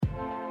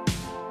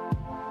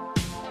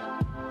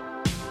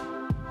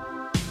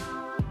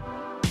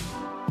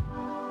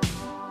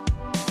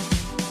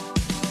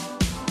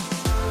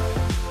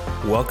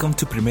Welcome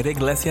to Primera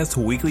Iglesia's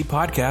weekly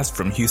podcast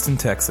from Houston,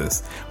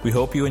 Texas. We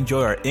hope you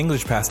enjoy our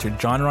English pastor,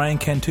 John Ryan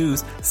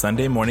Cantu's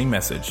Sunday morning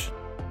message.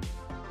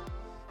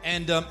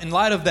 And in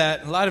light of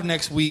that, in light of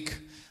next week,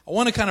 I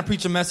want to kind of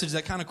preach a message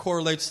that kind of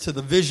correlates to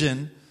the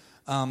vision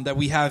that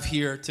we have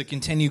here to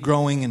continue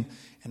growing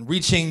and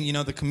reaching,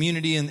 the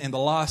community and the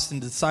lost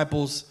and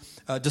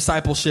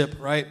discipleship,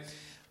 right?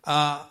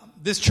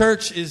 This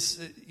church is,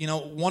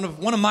 one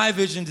of my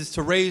visions is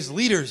to raise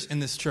leaders in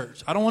this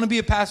church. I don't want to be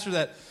a pastor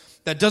that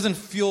doesn't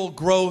fuel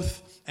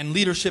growth and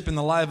leadership in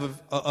the life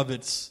of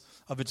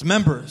its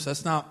members.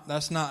 That's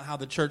not how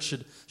the church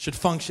should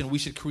function. We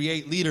should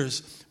create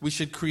leaders. We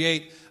should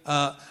create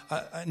a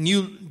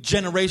new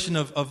generation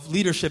of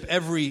leadership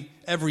every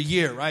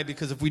year, right?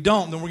 Because if we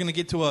don't, then we're going to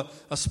get to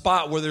a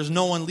spot where there's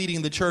no one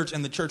leading the church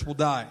and the church will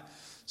die.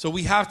 So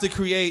we have to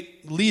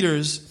create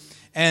leaders.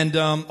 And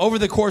over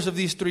the course of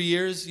these 3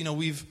 years,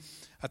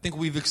 I think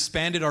we've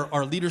expanded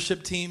our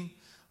leadership team.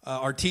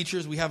 Our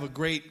teachers, we have a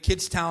great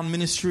Kids Town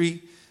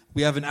ministry.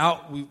 We have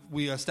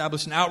we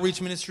established an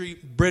outreach ministry,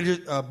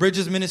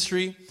 Bridges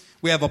ministry.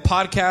 We have a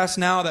podcast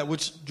now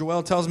which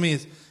Joel tells me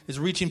is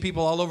reaching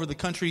people all over the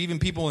country. Even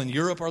people in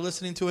Europe are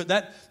listening to it.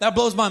 That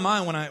blows my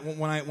mind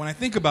when I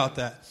think about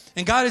that.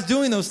 And God is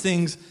doing those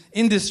things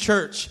in this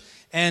church.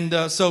 And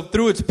so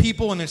through its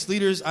people and its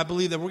leaders, I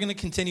believe that we're going to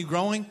continue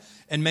growing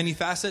in many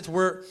facets.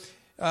 We're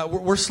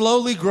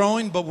slowly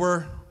growing, but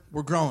we're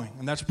growing,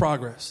 and that's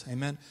progress.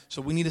 Amen.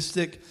 So we need to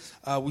stick.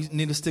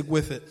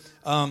 With it.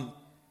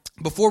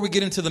 Before we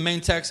get into the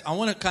main text, I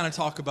want to kind of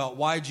talk about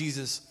why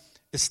Jesus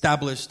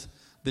established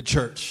the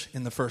church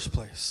in the first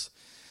place.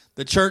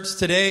 The church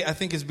today, I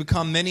think, has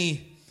become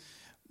many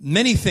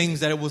things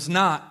that it was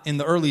not in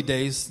the early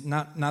days.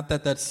 Not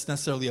that that's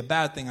necessarily a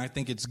bad thing. I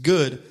think it's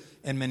good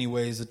in many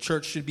ways. The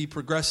church should be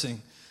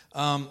progressing,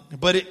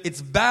 but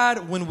it's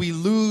bad when we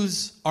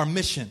lose our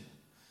mission.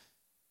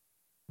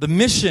 The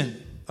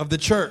mission of the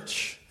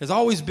church has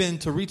always been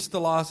to reach the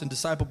lost and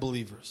disciple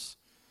believers.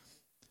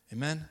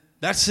 Amen.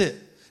 That's it.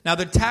 Now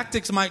the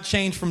tactics might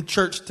change from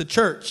church to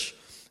church,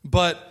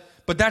 but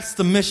that's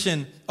the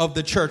mission of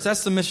the church.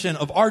 That's the mission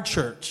of our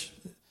church.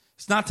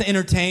 It's not to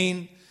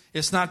entertain.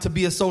 It's not to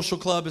be a social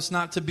club. It's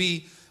not to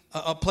be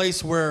a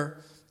place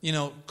where,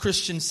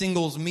 Christian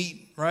singles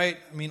meet, right?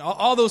 I mean,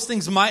 all those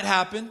things might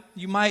happen.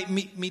 You might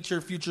meet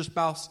your future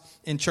spouse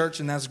in church,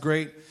 and that's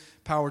great.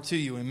 Power to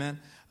you. Amen.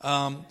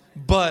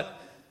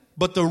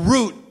 But the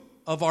root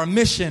of our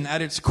mission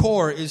at its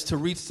core is to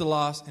reach the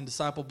lost and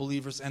disciple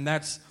believers, and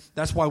that's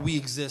why we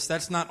exist.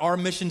 That's not our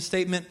mission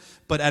statement,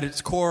 but at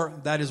its core,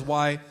 that is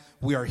why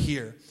we are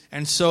here.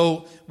 And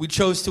so we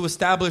chose to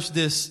establish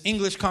this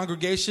English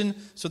congregation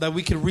so that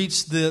we could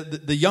reach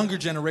the younger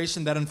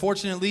generation that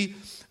unfortunately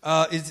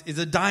is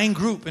a dying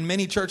group in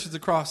many churches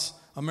across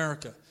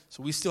America.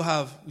 So we still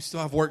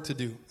have work to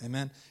do.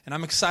 Amen. And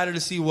I'm excited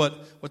to see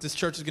what this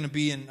church is going to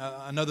be in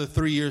another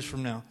 3 years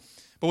from now.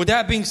 But with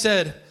that being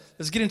said,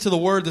 let's get into the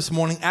word this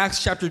morning.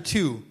 Acts chapter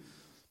 2,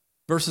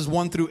 verses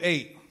 1 through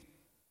 8.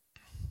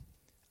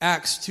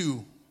 Acts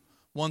 2,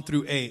 1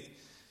 through 8.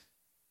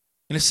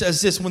 And it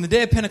says this: When the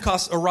day of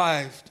Pentecost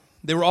arrived,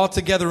 they were all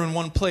together in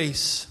one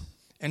place.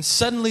 And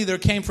suddenly there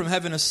came from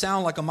heaven a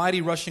sound like a mighty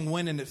rushing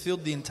wind, and it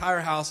filled the entire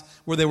house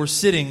where they were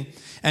sitting.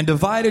 And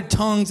divided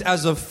tongues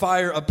as of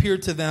fire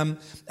appeared to them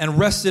and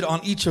rested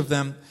on each of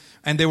them.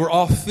 And they were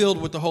all filled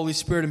with the Holy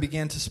Spirit and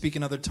began to speak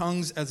in other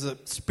tongues as the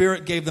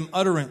Spirit gave them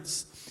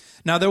utterance.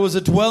 Now there was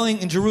a dwelling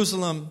in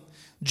Jerusalem,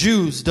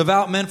 Jews,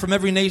 devout men from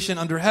every nation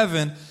under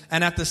heaven.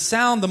 And at the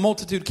sound the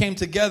multitude came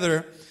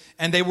together,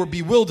 and they were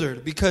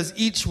bewildered, because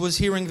each was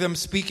hearing them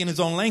speak in his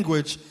own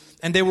language.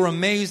 And they were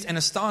amazed and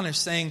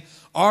astonished, saying,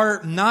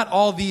 Are not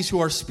all these who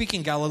are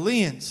speaking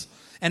Galileans?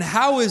 And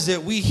how is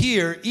it we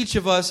hear each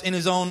of us in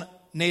his own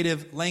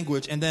native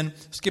language? And then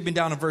skipping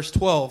down to verse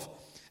 12,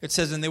 it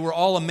says, And they were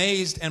all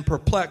amazed and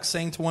perplexed,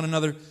 saying to one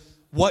another,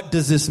 What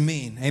does this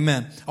mean?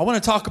 Amen. I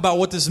want to talk about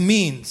what this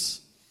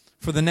means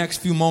for the next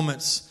few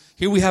moments.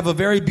 Here we have a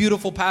very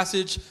beautiful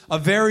passage, a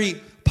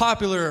very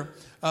popular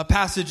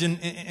passage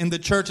in the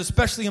church,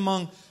 especially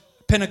among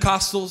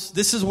Pentecostals.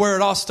 This is where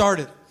it all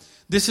started.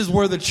 This is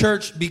where the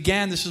church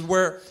began. This is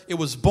where it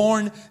was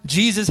born.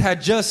 Jesus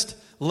had just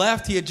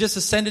left. He had just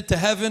ascended to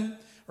heaven,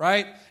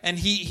 right? And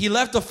he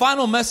left a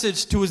final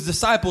message to his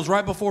disciples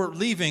right before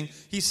leaving.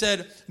 He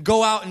said,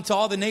 Go out into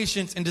all the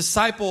nations and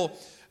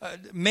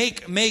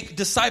make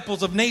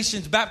disciples of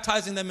nations,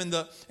 baptizing them in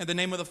the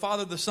name of the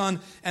Father, the Son,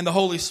 and the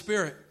Holy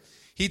Spirit.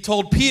 He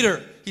told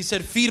Peter, he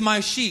said, Feed my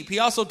sheep. He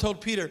also told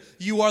Peter,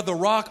 You are the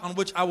rock on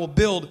which I will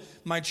build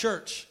my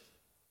church.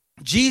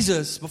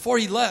 Jesus, before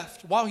he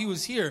left, while he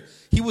was here,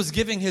 he was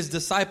giving his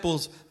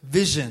disciples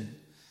vision.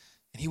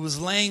 And he was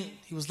laying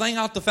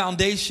out the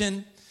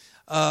foundation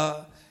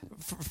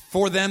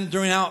for them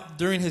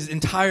during his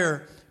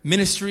entire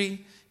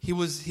ministry. He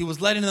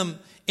was letting them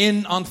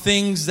in on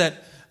things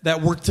that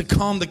were to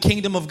come. The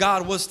kingdom of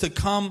God was to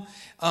come.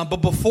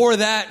 But before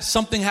that,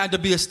 something had to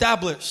be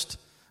established.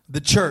 The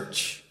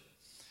church.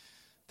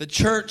 The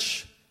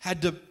church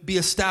had to be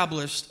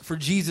established for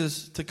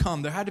Jesus to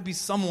come. There had to be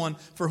someone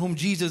for whom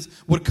Jesus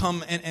would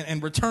come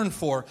and return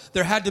for.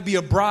 There had to be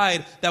a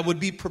bride that would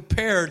be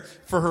prepared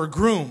for her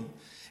groom.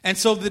 And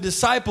so the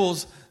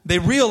disciples, they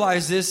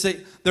realize this.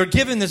 They're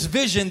given this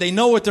vision. They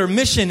know what their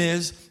mission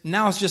is.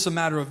 Now it's just a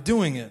matter of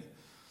doing it.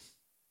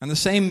 And the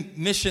same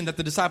mission that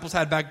the disciples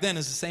had back then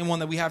is the same one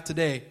that we have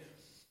today.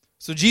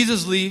 So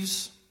Jesus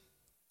leaves.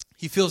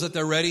 He feels that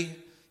they're ready.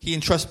 He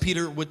entrusts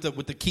Peter with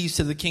the keys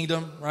to the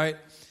kingdom, right?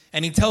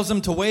 And he tells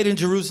them to wait in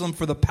Jerusalem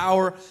for the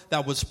power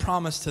that was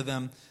promised to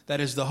them, that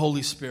is the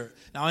Holy Spirit.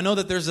 Now, I know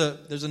that there's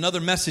another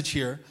message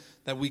here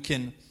that we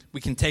can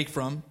take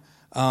from.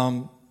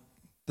 The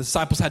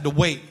disciples had to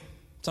wait.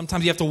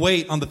 Sometimes you have to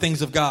wait on the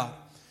things of God.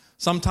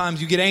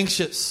 Sometimes you get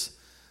anxious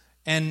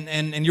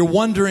and you're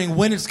wondering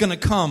when it's going to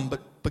come,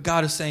 but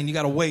God is saying you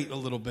got to wait a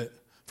little bit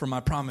for my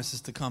promises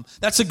to come.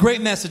 That's a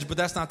great message, but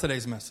that's not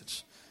today's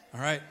message.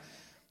 All right?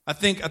 I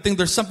think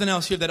there's something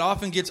else here that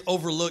often gets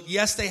overlooked.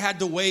 Yes, they had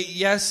to wait.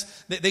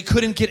 Yes, they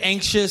couldn't get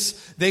anxious.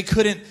 They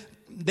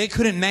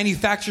couldn't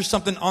manufacture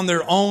something on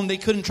their own. They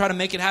couldn't try to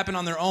make it happen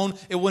on their own.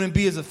 It wouldn't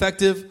be as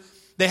effective.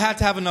 They had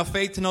to have enough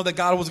faith to know that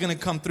God was going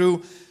to come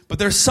through. But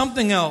there's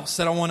something else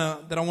that I want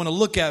to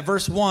look at.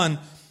 Verse 1,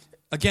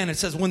 again, it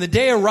says, when the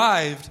day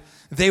arrived,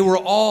 they were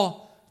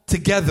all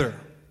together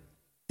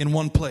in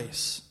one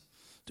place.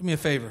 Do me a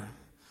favor.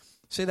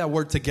 Say that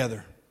word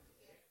together.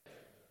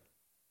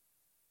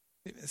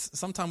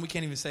 Sometimes we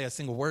can't even say a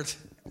single word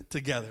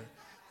together,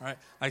 right?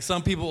 Like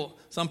some people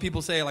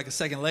say it like a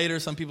second later.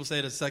 Some people say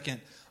it a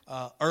second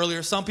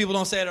earlier. Some people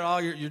don't say it at all.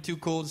 You're too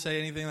cool to say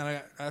anything that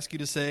I ask you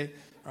to say,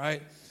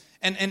 right?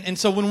 And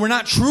so when we're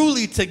not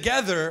truly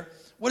together,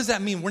 what does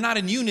that mean? We're not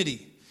in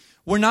unity.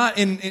 We're not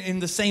in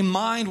the same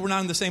mind. We're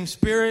not in the same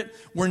spirit.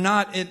 We're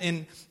not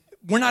in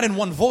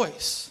one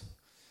voice.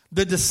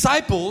 The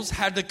disciples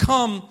had to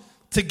come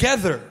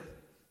together.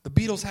 The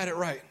Beatles had it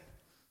right.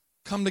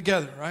 Come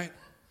together, right?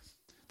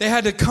 They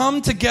had to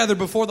come together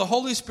before the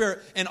Holy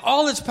Spirit and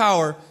all its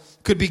power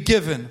could be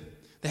given.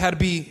 They had to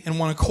be in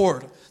one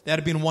accord. They had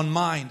to be in one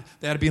mind.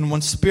 They had to be in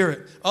one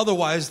spirit.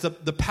 Otherwise,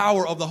 the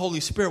power of the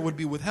Holy Spirit would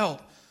be withheld.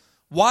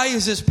 Why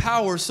is this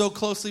power so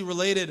closely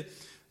related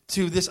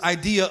to this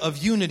idea of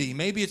unity?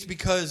 Maybe it's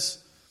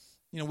because,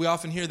 we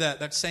often hear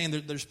that saying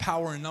that there's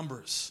power in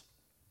numbers.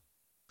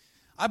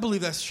 I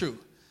believe that's true.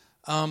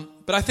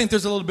 But I think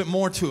there's a little bit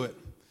more to it.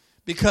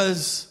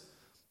 Because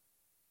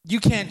you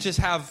can't just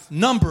have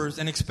numbers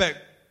and expect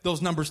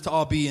those numbers to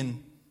all be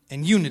in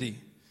unity,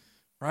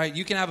 right?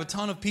 You can have a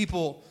ton of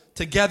people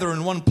together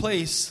in one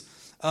place,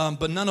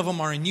 but none of them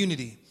are in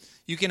unity.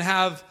 You can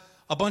have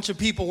a bunch of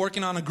people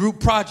working on a group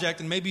project,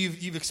 and maybe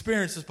you've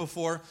experienced this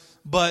before,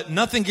 but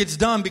nothing gets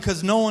done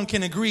because no one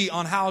can agree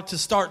on how to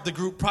start the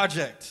group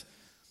project,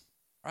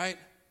 right?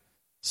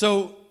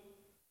 So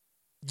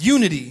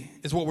unity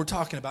is what we're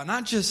talking about,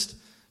 not just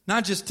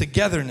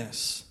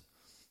togetherness.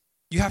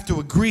 You have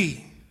to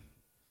agree.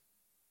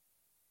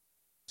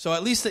 So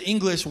at least the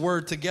English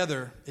word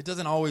together, it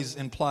doesn't always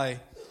imply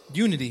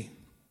unity.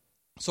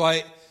 So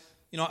I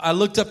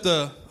looked up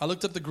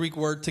the Greek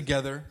word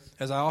together,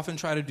 as I often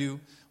try to do.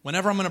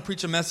 Whenever I'm going to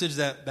preach a message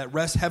that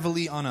rests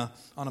heavily on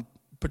a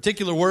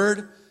particular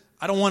word,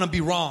 I don't want to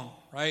be wrong,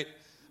 right?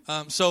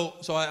 So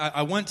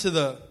I went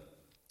to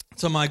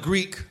my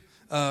Greek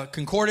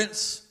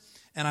concordance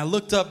and I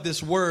looked up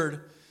this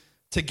word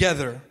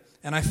together,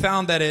 and I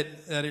found that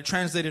it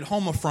translated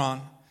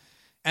homophron,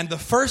 and the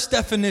first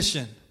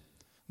definition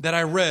that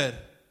I read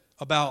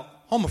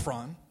about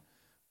homophron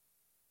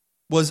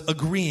was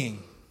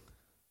agreeing.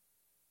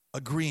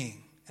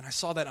 And I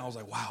saw that and I was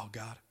like, wow,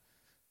 God.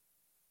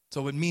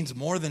 So it means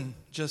more than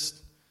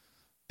just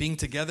being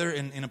together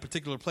in a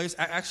particular place.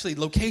 Actually,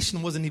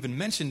 location wasn't even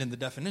mentioned in the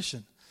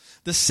definition.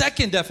 The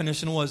second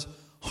definition was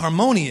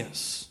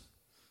harmonious.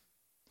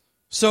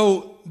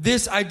 So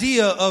this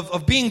idea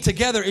of being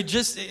together,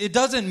 it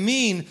doesn't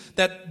mean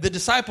that the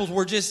disciples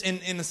were just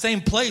in the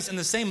same place, in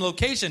the same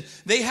location.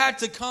 They had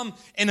to come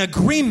in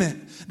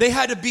agreement. They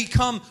had to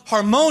become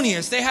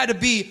harmonious. They had to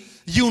be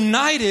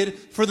united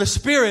for the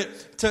Spirit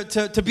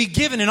to be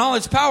given in all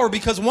its power,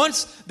 because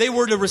once they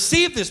were to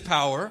receive this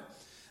power,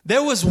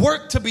 there was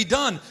work to be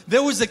done.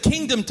 There was a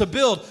kingdom to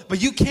build,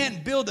 but you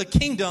can't build a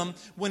kingdom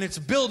when its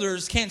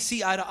builders can't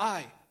see eye to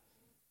eye.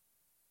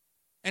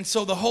 And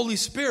so the Holy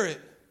Spirit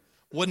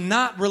would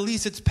not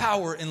release its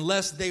power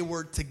unless they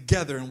were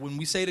together. And when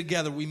we say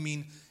together, we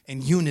mean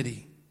in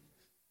unity.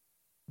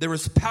 There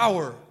is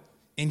power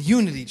in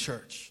unity,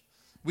 church.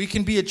 We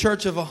can be a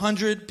church of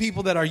 100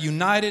 people that are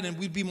united, and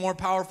we'd be more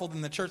powerful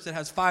than the church that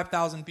has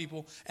 5,000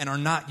 people and are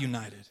not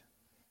united.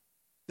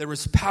 There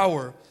is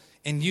power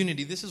in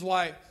unity. This is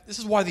why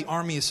the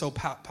army is so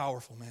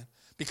powerful, man.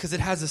 Because it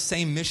has the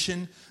same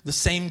mission, the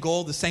same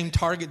goal, the same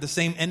target, the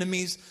same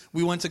enemies.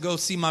 We went to go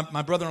see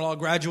my brother-in-law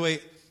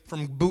graduate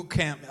from boot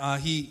camp.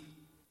 He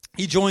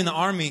joined the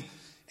army,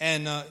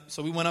 and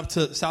so we went up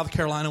to South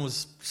Carolina. It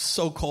was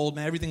so cold,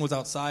 man. Everything was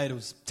outside. It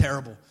was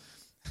terrible.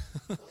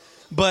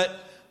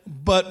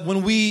 But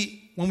when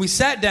we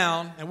sat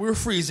down and we were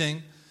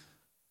freezing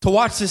to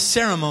watch this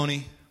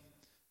ceremony,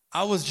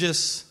 I was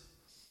just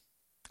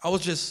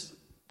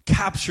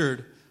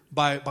captured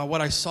by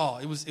what I saw.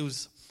 It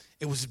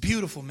was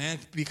beautiful, man,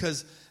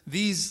 because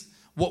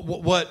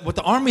what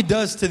the Army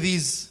does to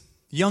these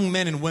young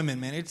men and women,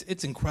 man,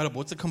 it's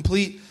incredible. It's a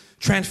complete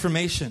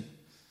transformation.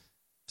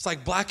 It's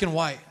like black and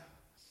white.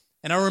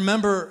 And I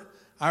remember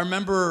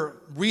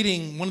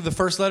reading one of the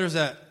first letters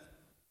that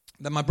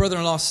my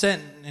brother-in-law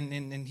sent,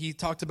 and he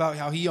talked about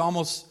how he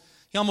almost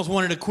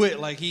wanted to quit.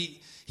 Like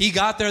he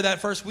got there that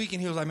first week,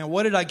 and he was like, man,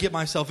 what did I get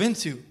myself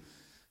into?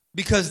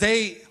 Because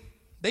they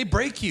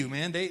break you,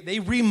 man. They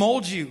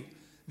remold you.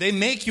 They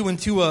make you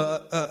into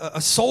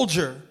a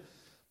soldier.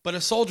 But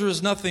a soldier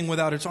is nothing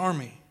without its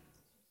army.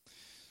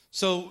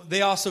 So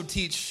they also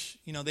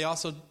they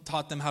also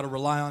taught them how to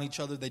rely on each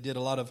other. They did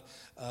a lot of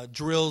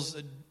drills,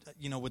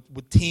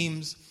 with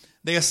teams.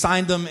 They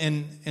assigned them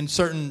in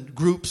certain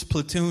groups,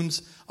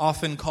 platoons,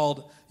 often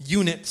called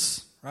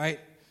units, right?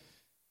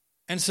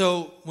 And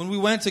so when we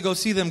went to go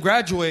see them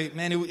graduate,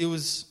 man, it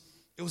was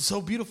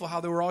so beautiful how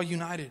they were all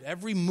united.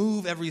 Every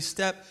move, every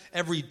step,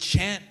 every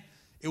chant,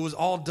 it was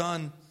all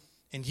done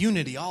in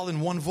unity, all in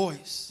one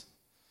voice.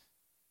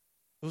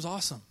 It was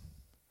awesome.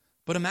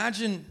 But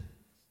imagine,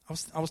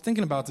 I was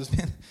thinking about this,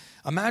 man.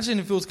 Imagine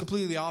if it was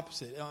completely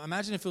opposite.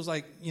 Imagine if it was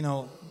like,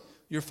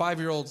 your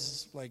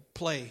 5-year-old's like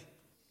play,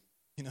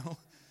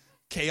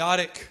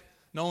 chaotic.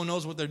 No one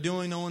knows what they're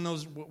doing. No one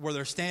knows where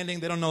they're standing.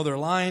 They don't know their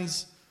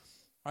lines.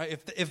 Right?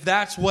 If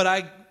that's what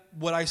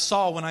I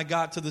saw when I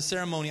got to the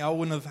ceremony, I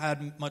wouldn't have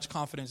had much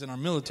confidence in our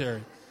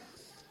military.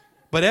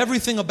 But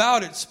everything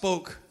about it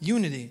spoke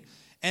unity.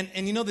 And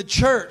the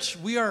church,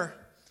 we are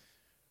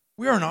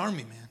an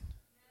army, man.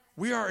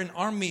 We are an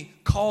army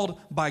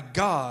called by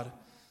God,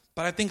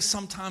 but I think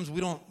sometimes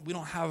we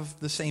don't have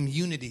the same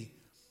unity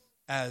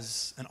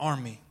as an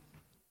army.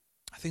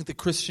 I think the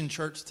Christian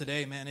church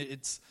today, man,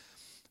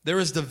 there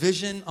is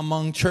division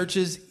among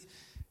churches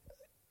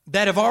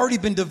that have already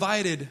been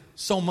divided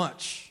so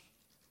much.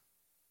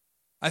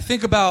 I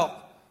think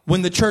about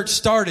when the church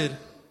started,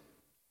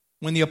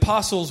 when the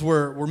apostles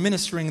were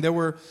ministering, they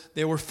were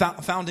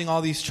founding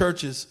all these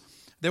churches.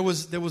 There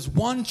was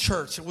one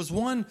church. It was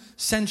one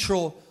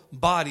central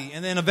body,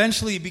 and then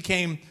eventually it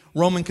became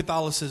Roman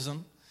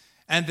Catholicism,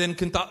 and then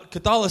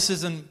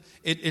Catholicism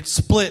it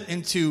split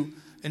into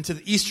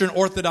the Eastern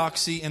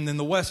Orthodoxy and then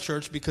the West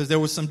Church because there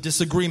was some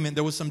disagreement,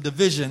 there was some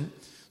division.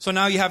 So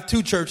now you have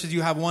two churches.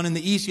 You have one in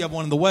the East, you have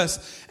one in the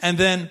West, and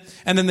then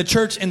the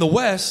church in the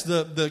West,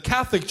 the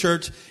Catholic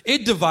Church,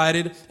 it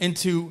divided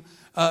into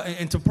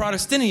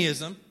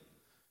Protestantism,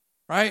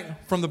 right?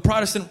 From the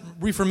Protestant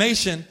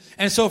Reformation,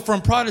 and so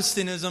from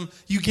Protestantism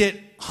you get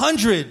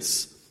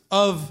hundreds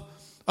of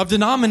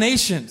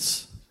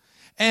denominations.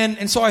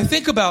 And so I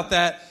think about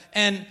that,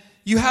 and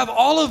you have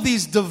all of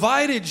these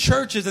divided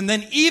churches, and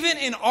then even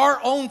in our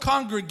own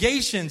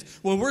congregations,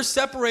 when we're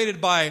separated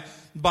by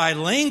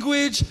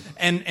language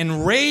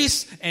and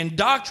race and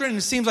doctrine, and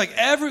it seems like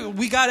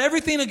we got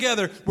everything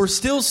together, we're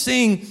still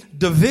seeing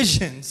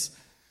divisions.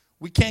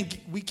 We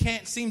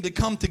can't seem to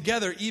come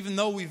together, even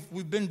though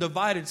we've been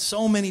divided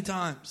so many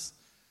times.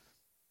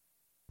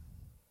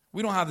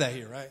 We don't have that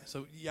here, right?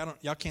 So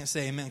y'all can't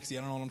say amen because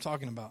y'all don't know what I'm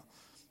talking about.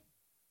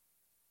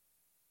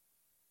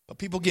 But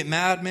people get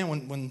mad, man,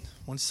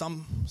 when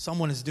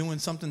someone is doing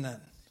something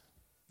that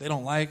they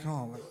don't like.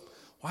 Oh,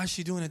 why is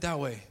she doing it that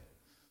way?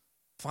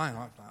 Fine,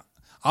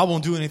 I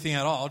won't do anything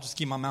at all. I'll just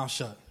keep my mouth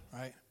shut,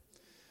 right?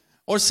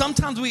 Or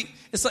sometimes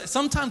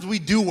we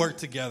do work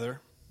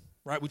together,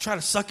 right? We try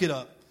to suck it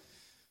up.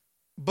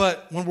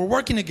 But when we're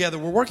working together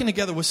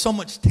with so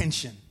much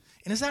tension.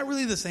 And is that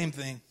really the same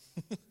thing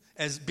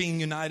as being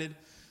united?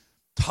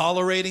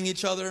 Tolerating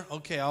each other?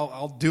 Okay,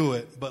 I'll do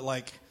it. But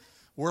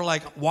we're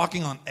like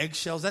walking on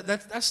eggshells.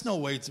 That's no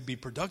way to be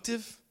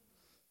productive.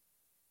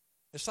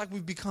 It's like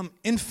we've become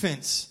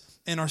infants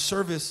in our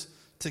service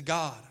to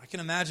God. I can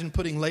imagine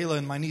putting Layla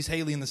and my niece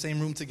Haley in the same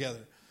room together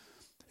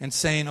and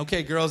saying,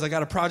 okay, girls, I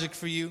got a project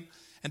for you.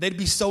 And they'd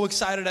be so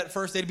excited at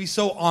first. They'd be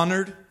so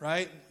honored,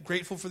 right?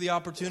 Grateful for the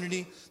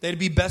opportunity. They'd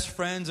be best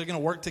friends. They're going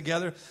to work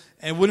together.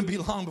 And it wouldn't be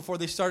long before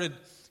they started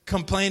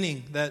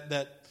complaining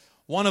that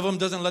one of them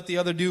doesn't let the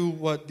other do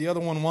what the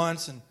other one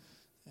wants. And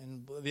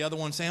the other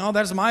one saying, oh,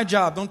 that's my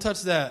job. Don't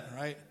touch that,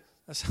 right?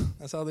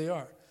 That's how they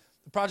are.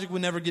 The project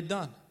would never get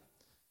done.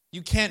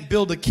 You can't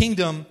build a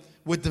kingdom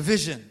with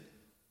division.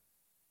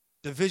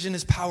 Division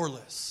is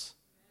powerless.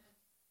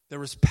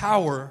 There is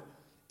power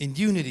in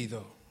unity,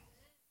 though.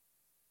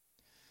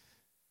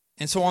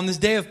 And so on this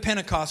day of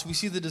Pentecost, we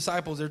see the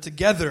disciples, they're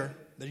together,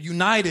 they're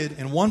united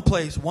in one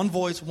place, one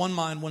voice, one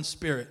mind, one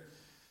spirit.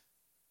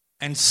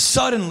 And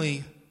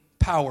suddenly,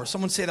 power.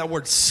 Someone say that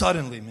word,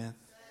 suddenly, man.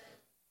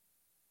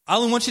 I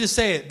only want you to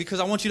say it because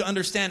I want you to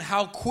understand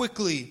how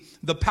quickly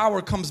the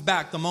power comes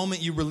back the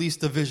moment you release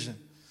the vision.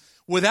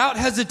 Without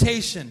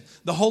hesitation,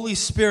 the Holy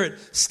Spirit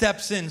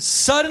steps in.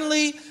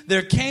 Suddenly,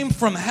 there came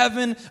from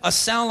heaven a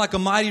sound like a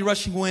mighty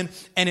rushing wind,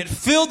 and it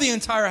filled the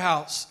entire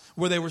house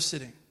where they were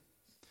sitting.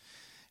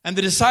 And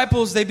the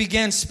disciples, they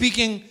began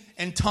speaking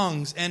in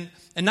tongues, and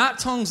not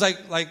tongues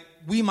like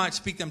we might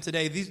speak them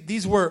today.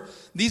 These were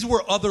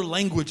other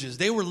languages.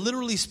 They were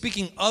literally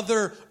speaking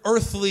other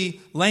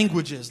earthly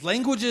languages.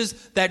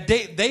 Languages that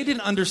they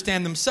didn't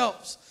understand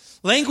themselves.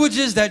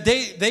 Languages that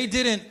they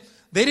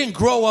didn't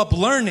grow up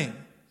learning.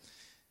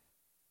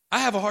 I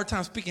have a hard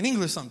time speaking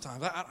English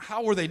sometimes.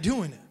 How were they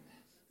doing it?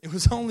 It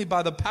was only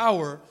by the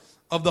power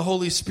of the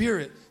Holy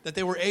Spirit that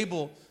they were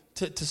able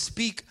to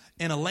speak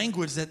in a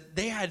language that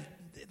they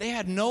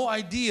had no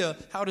idea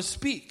how to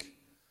speak.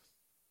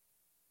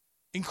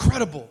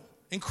 Incredible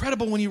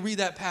when you read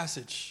that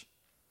passage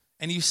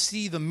and you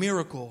see the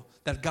miracle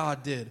that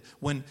God did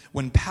when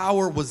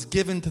power was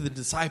given to the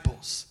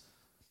disciples.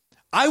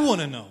 I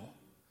want to know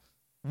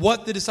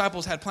what the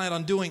disciples had planned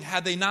on doing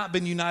had they not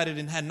been united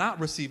and had not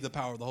received the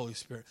power of the Holy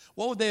Spirit.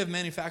 What would they have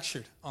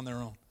manufactured on their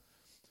own?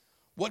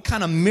 What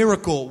kind of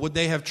miracle would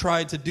they have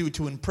tried to do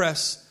to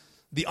impress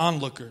the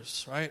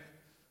onlookers, right?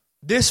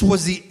 This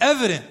was the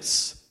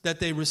evidence that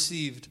they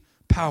received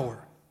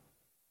power.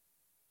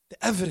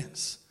 The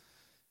evidence.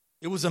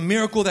 It was a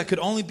miracle that could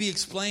only be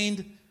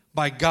explained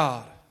by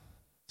God.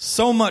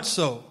 So much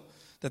so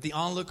that the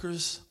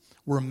onlookers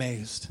were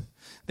amazed.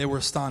 They were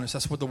astonished.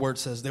 That's what the word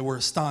says. They were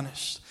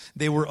astonished.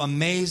 They were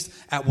amazed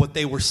at what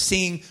they were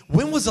seeing.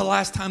 When was the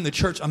last time the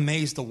church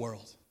amazed the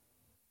world?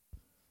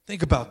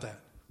 Think about that.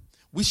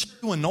 We sure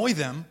do annoy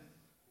them.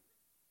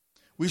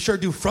 We sure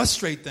do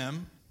frustrate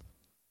them.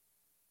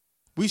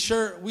 We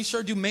sure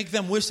do make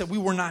them wish that we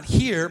were not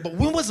here. But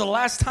when was the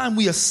last time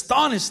we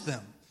astonished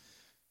them?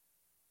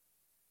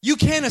 You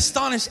can't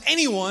astonish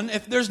anyone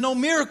if there's no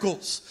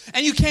miracles.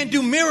 And you can't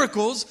do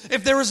miracles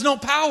if there is no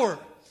power.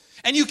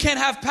 And you can't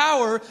have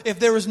power if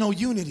there is no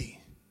unity.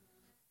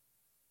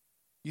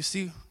 You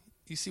see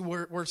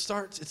where it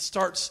starts? It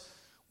starts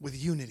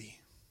with unity.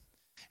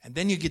 And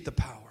then you get the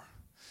power.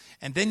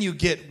 And then you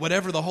get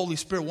whatever the Holy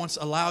Spirit wants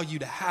to allow you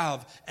to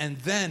have. And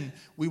then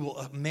we will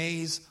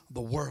amaze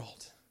the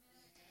world.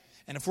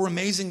 And if we're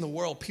amazing the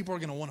world, people are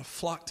going to want to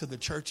flock to the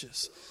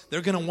churches.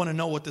 They're going to want to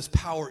know what this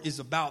power is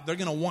about. They're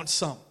going to want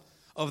some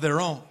of their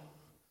own.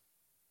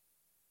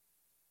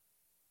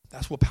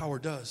 That's what power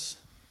does.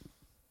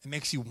 It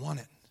makes you want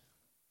it.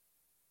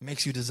 It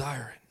makes you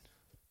desire it.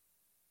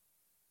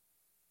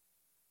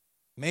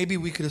 Maybe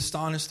we could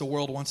astonish the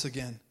world once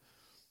again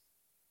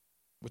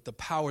with the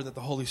power that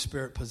the Holy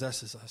Spirit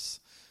possesses us.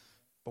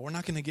 But we're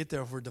not going to get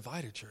there if we're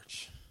divided,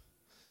 church.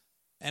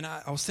 And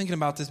I was thinking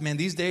about this, man.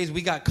 These days,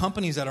 we got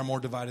companies that are more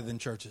divided than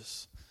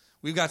churches.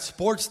 We've got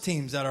sports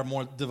teams that are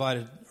more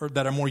divided or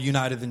that are more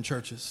united than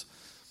churches.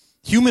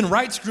 Human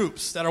rights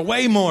groups that are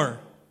way more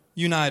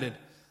united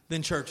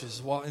than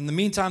churches. While in the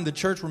meantime, the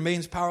church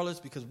remains powerless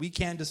because we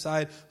can't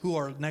decide who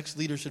our next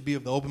leader should be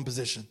of the open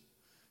position.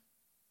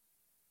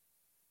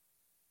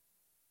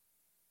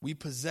 We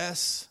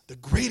possess the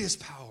greatest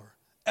power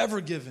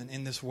ever given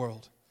in this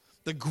world.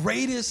 The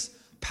greatest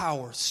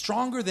power,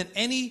 stronger than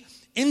any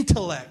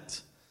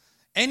intellect,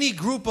 any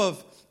group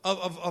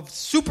of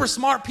super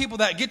smart people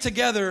that get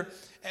together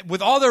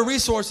with all their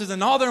resources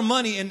and all their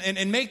money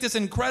and make this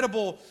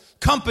incredible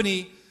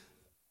company.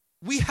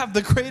 We have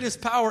the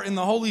greatest power in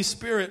the Holy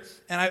Spirit,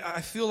 and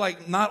I feel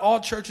like not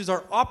all churches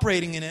are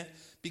operating in it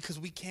because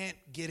we can't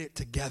get it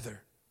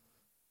together.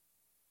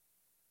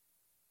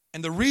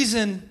 And the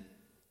reason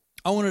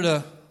I wanted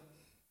to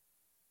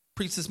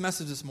preach this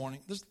message this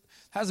morning, there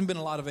hasn't been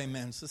a lot of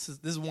amens. This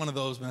is one of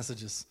those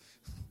messages.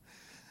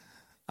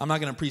 I'm not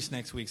going to preach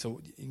next week,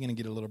 so you're going to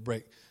get a little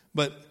break.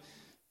 But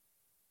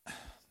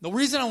the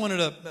reason I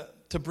wanted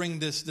to bring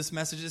this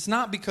message, it's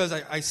not because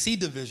I see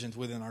divisions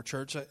within our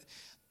church.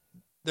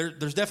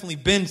 There's definitely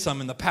been some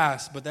in the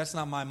past, but that's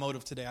not my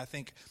motive today. I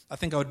think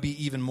I would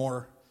be even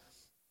more.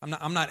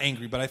 I'm not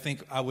angry, but I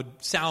think I would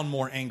sound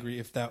more angry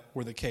if that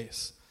were the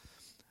case.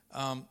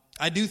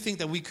 I do think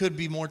that we could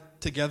be more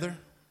together.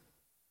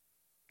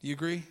 Do you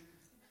agree?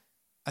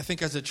 I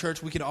think as a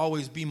church, we could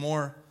always be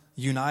more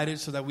united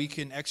so that we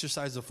can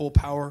exercise the full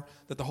power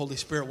that the Holy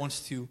Spirit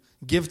wants to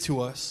give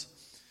to us.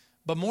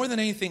 But more than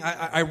anything,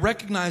 I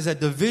recognize that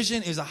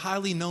division is a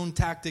highly known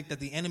tactic that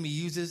the enemy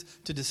uses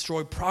to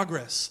destroy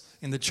progress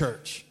in the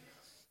church.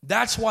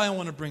 That's why I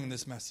want to bring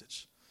this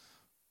message.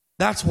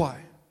 That's why.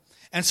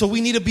 And so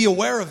we need to be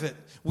aware of it.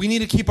 We need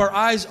to keep our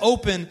eyes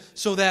open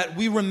so that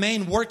we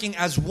remain working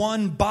as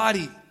one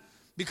body.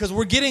 Because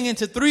we're getting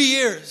into 3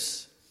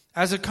 years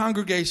as a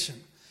congregation.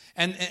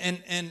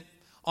 And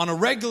on a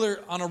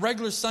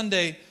regular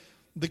Sunday,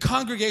 the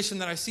congregation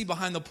that I see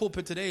behind the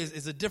pulpit today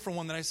is a different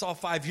one that I saw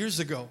 5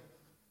 years ago.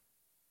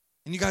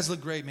 And you guys look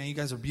great, man. You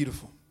guys are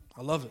beautiful.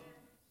 I love it.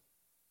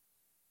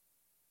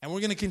 And we're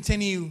going to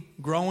continue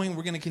growing.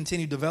 We're going to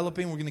continue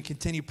developing. We're going to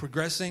continue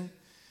progressing.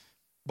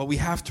 But we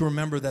have to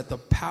remember that the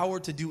power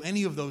to do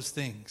any of those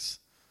things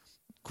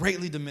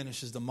greatly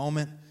diminishes the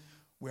moment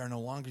we are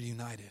no longer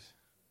united.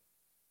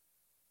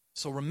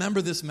 So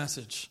remember this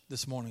message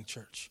this morning,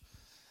 church.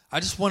 I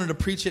just wanted to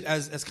preach it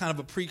as kind of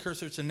a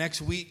precursor to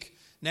next week.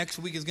 Next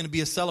week is going to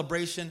be a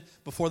celebration.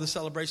 Before the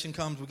celebration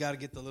comes, we got to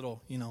get the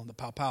little, the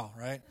pow-pow,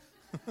 right?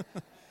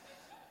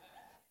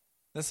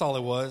 That's all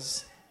it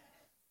was.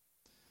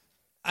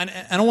 And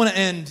I want to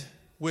end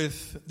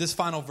with this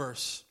final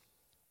verse,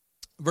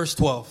 verse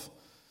 12.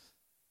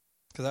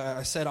 Because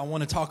I said I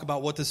want to talk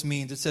about what this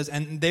means. It says,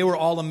 and they were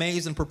all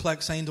amazed and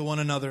perplexed, saying to one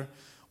another,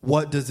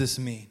 what does this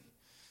mean?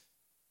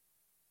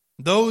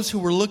 Those who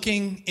were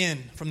looking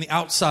in from the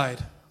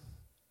outside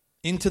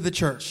into the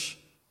church,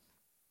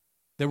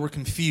 they were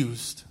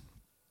confused.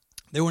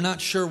 They were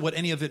not sure what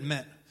any of it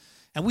meant.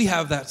 And we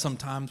have that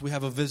sometimes. We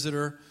have a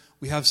visitor.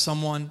 We have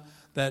someone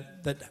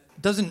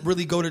that doesn't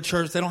really go to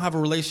church. They don't have a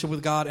relationship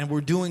with God, and we're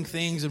doing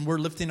things, and we're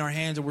lifting our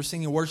hands, and we're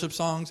singing worship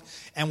songs,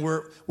 and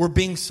we're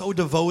being so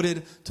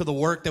devoted to the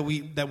work that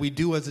we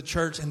do as a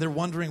church, and they're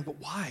wondering, but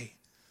why?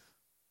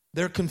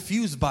 They're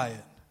confused by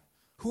it.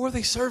 Who are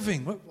they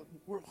serving?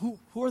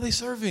 Who are they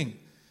serving?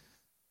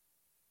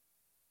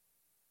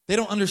 They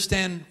don't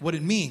understand what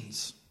it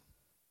means.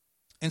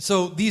 And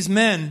so these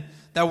men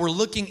that were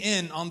looking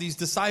in on these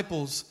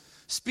disciples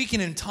speaking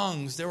in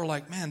tongues, they were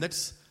like, man,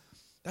 that's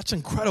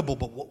incredible,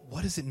 but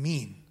what does it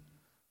mean?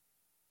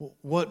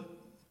 What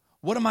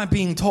am I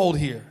being told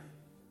here?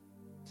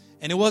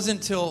 And it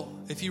wasn't until,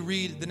 if you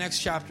read the next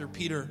chapter,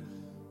 Peter,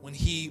 when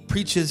he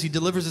preaches, he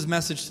delivers his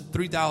message to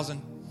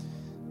 3,000,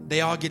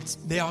 they all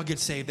get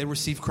saved. They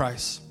receive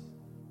Christ.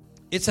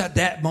 It's at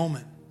that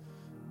moment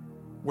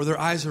where their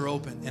eyes are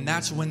open, and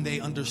that's when they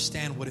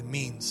understand what it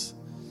means.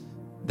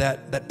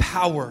 That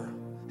power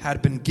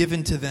had been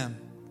given to them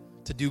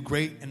to do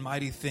great and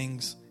mighty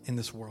things in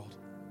this world.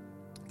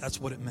 That's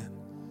what it meant.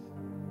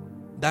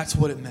 That's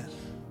what it meant.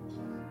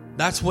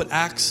 That's what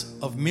acts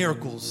of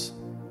miracles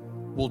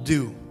will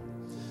do.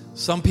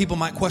 Some people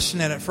might question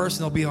that at first,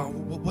 and they'll be like,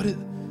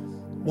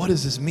 what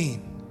does this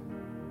mean?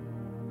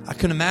 I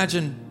can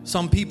imagine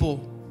some people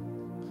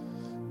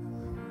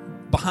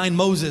behind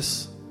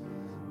Moses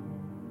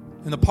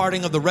in the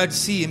parting of the Red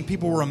Sea, and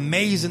people were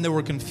amazed and they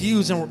were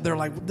confused, and they're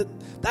like,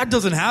 that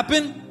doesn't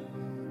happen.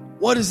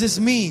 What does this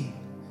mean?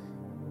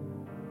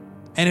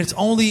 And it's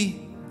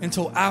only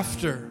until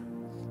after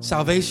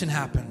salvation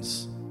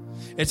happens.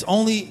 It's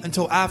only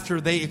until after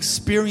they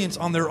experience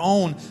on their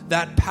own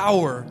that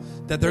power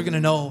that they're going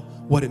to know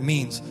what it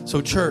means.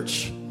 So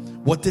church,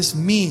 what this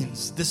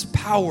means, this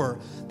power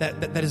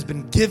that has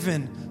been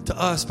given to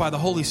us by the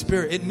Holy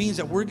Spirit, it means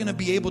that we're going to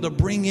be able to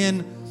bring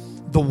in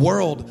the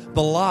world,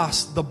 the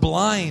lost, the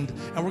blind,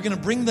 and we're going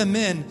to bring them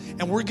in,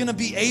 and we're going to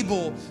be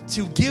able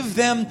to give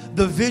them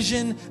the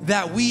vision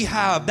that we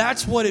have.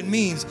 That's what it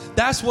means.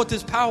 That's what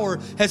this power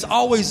has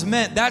always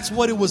meant. That's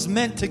what it was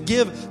meant to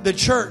give the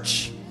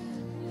church.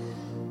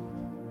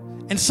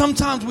 And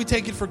sometimes we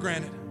take it for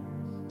granted.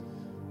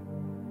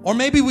 Or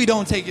maybe we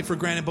don't take it for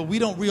granted, but we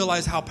don't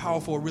realize how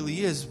powerful it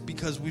really is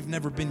because we've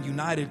never been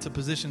united to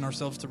position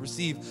ourselves to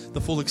receive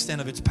the full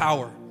extent of its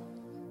power.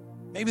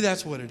 Maybe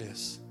that's what it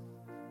is.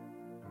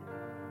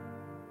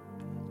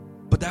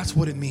 But that's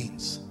what it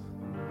means.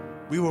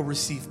 We will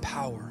receive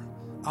power.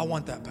 I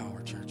want that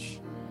power, church.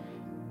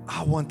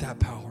 I want that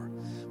power.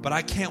 But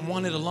I can't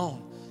want it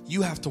alone.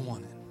 You have to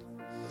want it.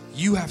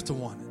 You have to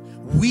want it.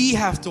 We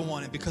have to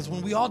want it, because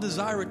when we all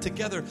desire it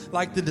together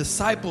like the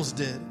disciples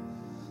did,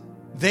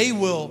 they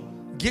will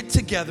get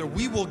together,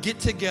 we will get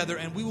together,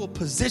 and we will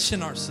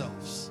position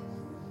ourselves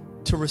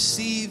to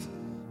receive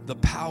the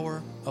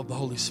power of the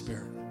Holy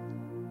Spirit.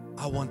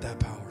 I want that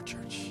power,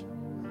 church.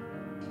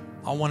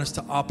 I want us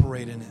to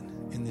operate in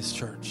it in this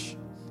church.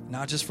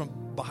 Not just from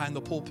behind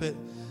the pulpit,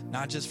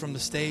 not just from the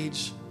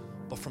stage,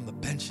 but from the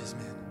benches,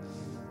 man.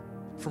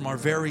 From our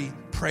very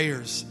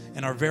prayers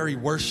and our very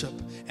worship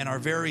and our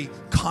very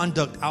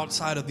conduct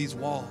outside of these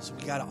walls.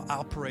 We got to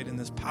operate in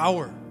this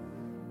power.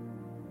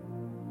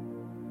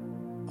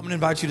 I'm going to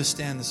invite you to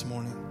stand this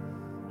morning.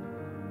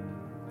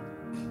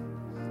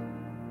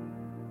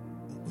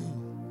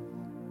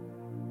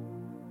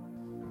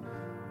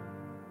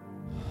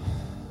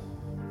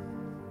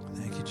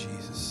 Thank you,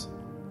 Jesus.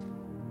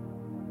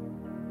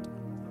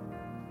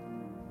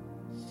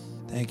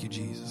 Thank you,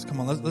 Jesus. Come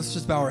on, let's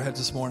just bow our heads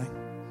this morning.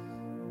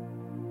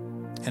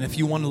 And if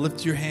you want to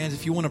lift your hands,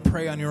 if you want to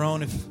pray on your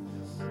own,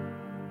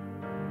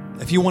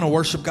 if you want to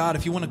worship God,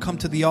 if you want to come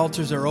to the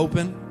altars, they're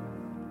open.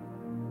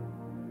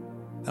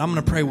 And I'm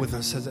going to pray with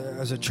us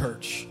as a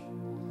church.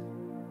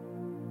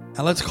 And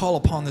let's call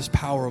upon this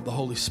power of the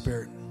Holy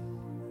Spirit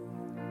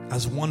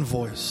as one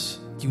voice,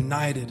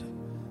 united,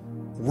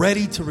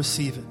 ready to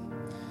receive it.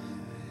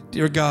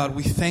 Dear God,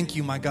 we thank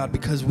you, my God,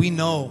 because we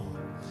know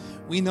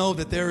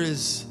that there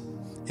is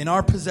in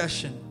our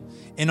possession,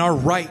 in our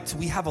right,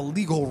 we have a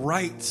legal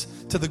right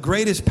to the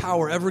greatest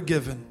power ever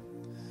given.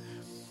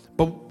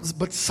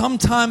 But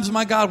sometimes,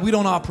 my God, we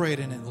don't operate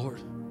in it,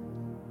 Lord.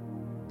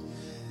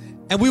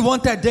 And we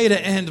want that day to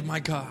end, my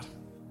God.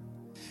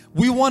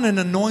 We want an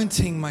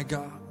anointing, my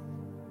God.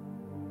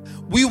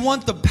 We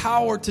want the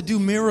power to do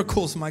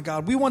miracles, my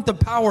God. We want the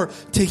power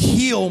to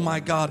heal, my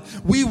God.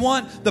 We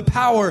want the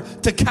power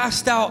to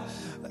cast out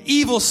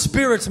evil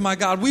spirits, my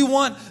God. We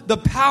want the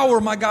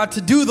power, my God,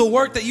 to do the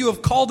work that you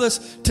have called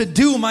us to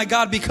do, my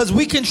God, because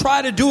we can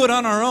try to do it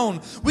on our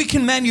own. We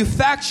can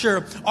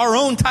manufacture our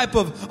own type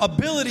of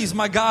abilities,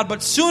 my God,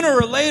 but sooner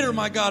or later,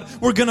 my God,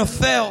 we're going to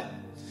fail,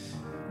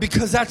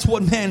 because that's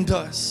what man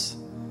does.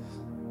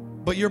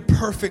 But your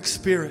perfect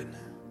Spirit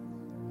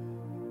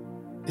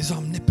is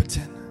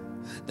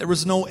omnipotent. There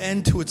is no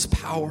end to its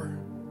power.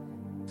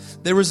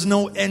 There is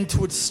no end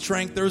to its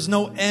strength. There is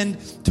no end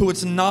to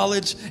its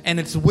knowledge and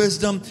its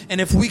wisdom. And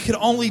if we could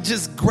only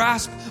just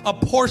grasp a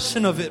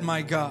portion of it,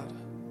 my God,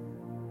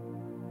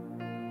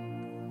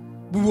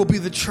 we will be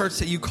the church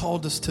that you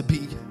called us to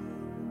be.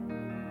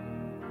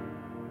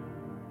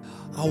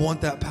 I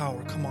want that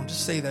power. Come on,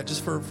 just say that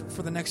just for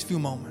the next few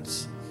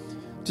moments.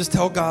 Just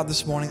tell God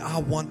this morning, I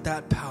want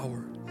that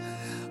power.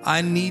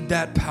 I need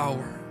that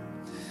power.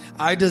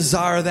 I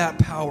desire that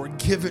power.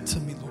 Give it to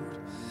me, Lord.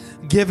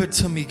 Give it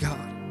to me, God.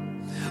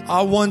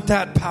 I want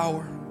that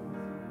power.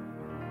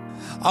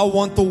 I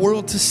want the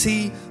world to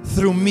see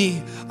through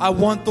me. I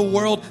want the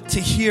world to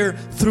hear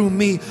through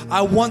me.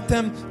 I want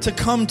them to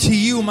come to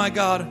you, my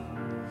God,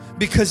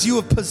 because you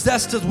have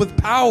possessed us with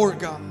power,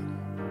 God.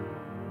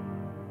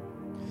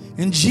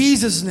 In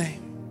Jesus'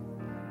 name,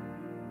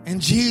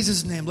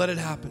 let it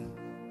happen.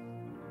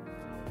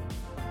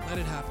 Let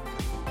it happen.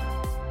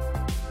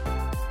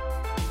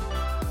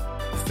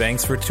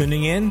 Thanks for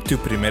tuning in to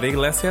Primera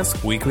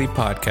Iglesia's weekly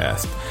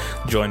podcast.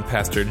 Join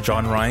Pastor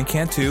John Ryan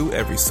Cantu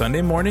every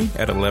Sunday morning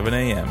at 11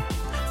 a.m.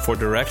 For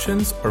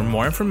directions or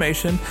more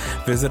information,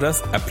 visit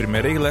us at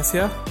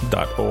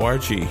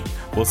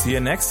primeraiglesia.org. We'll see you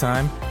next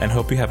time and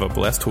hope you have a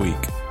blessed week.